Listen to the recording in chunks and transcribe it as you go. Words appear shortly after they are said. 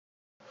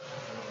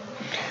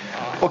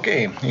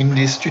Okay, in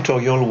this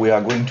tutorial we are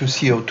going to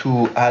see how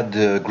to add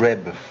a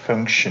grab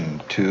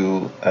function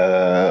to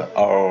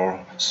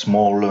our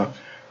small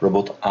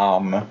robot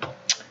arm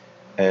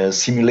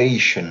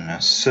simulation.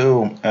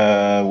 So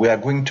we are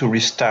going to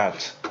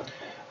restart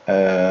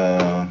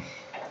from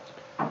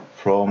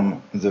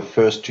the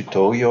first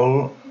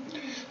tutorial.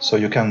 So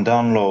you can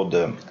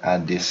download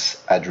at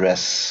this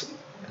address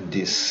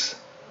this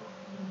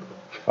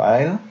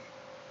file.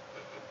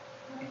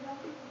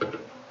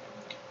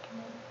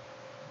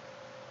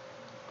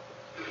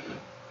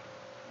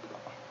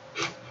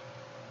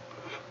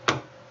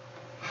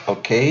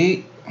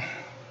 Okay,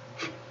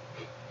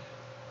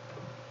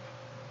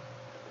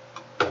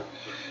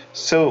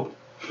 so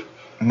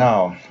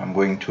now I'm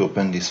going to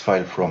open this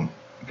file from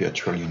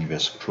Virtual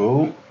Universe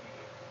Pro.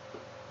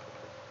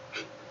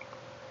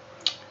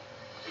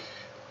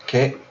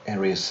 Okay,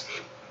 here is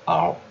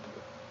our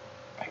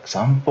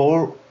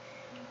example.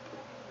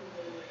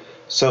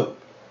 So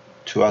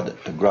to add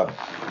a grab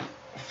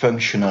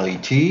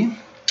functionality,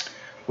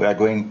 we are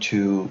going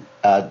to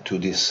add to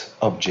this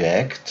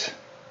object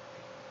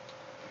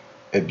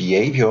a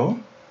behavior.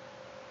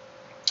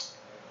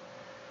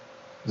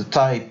 The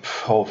type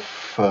of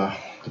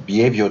the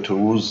behavior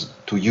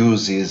to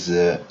use is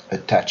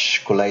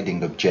attach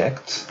colliding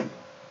object.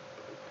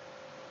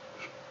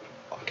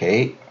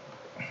 Okay,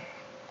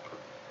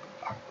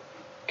 I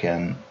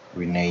can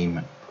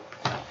rename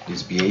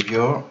this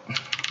behavior.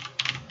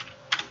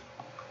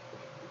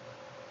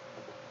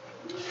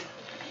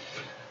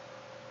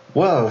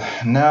 Well,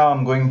 now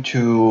I'm going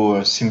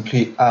to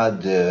simply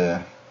add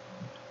a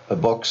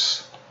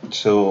box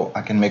so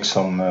I can make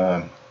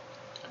some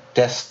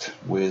test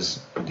with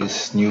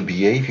this new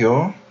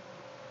behavior.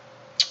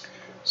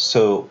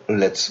 So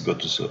let's go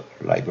to the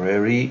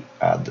library,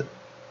 add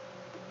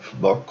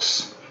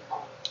box.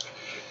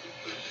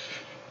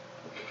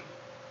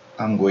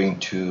 I'm going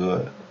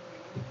to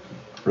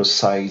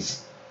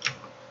resize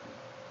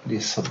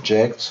this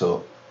object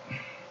so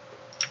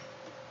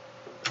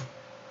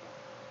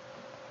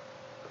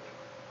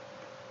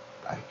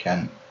I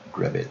can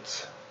grab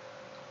it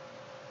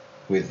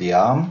with the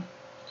arm.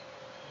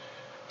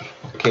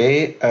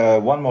 Okay,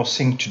 one more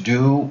thing to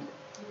do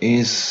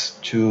is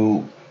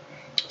to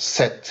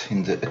set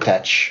in the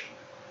attach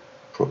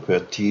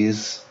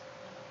properties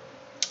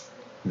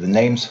the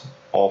names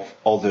of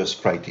other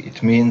sprite.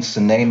 It means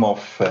the name of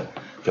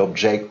the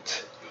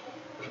object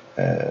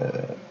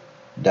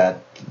that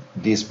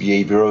this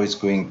behavior is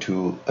going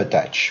to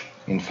attach.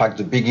 In fact,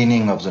 the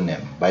beginning of the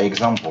name. By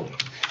example,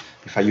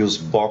 if I use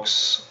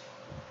box,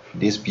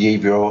 this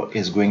behavior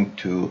is going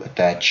to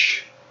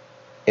attach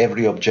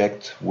every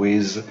object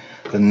with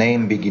the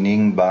name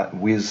beginning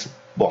with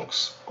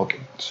box. Okay,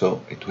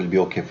 so it will be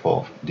okay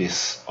for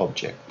this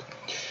object.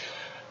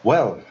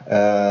 Well,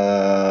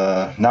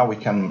 now we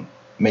can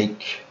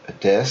make a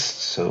test.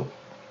 So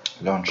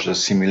launch the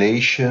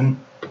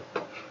simulation,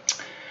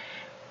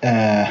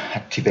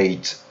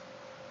 activate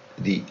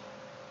the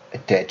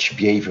attach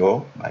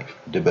behavior by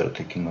double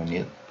clicking on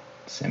it,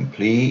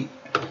 simply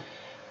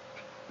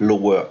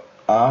lower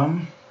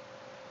arm.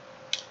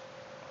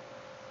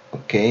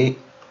 Okay,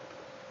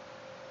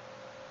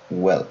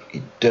 well,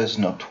 it does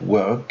not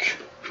work,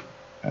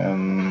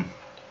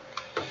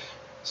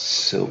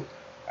 so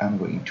I'm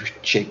going to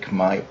check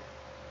my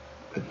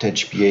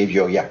attach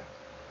behavior. Yeah,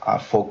 I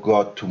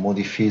forgot to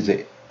modify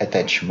the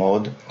attach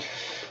mode.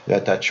 The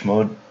attach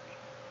mode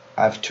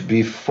have to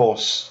be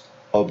force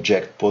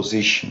object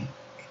position.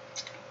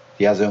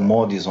 The other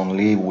mode is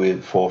only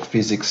for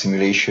physics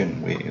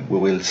simulation. We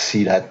will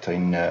see that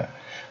in a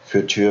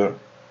future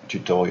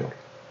tutorial.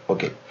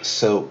 Okay,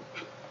 so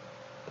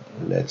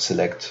let's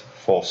select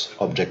force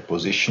object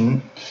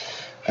position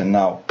and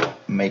now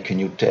make a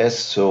new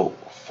test. So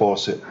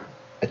force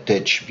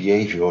attach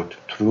behavior to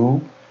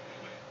true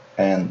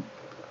and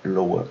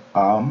lower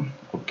arm.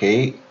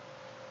 Okay,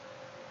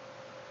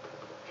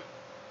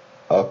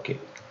 okay,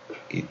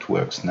 it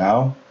works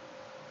now.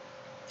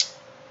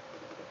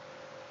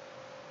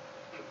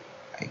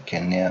 I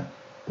can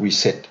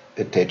reset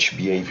attach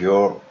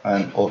behavior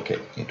and okay,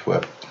 it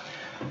worked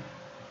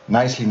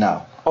nicely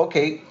now.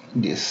 Okay,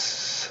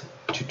 this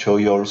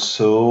tutorial.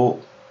 So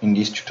in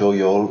this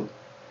tutorial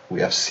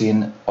we have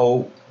seen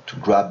how to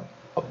grab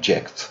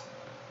objects.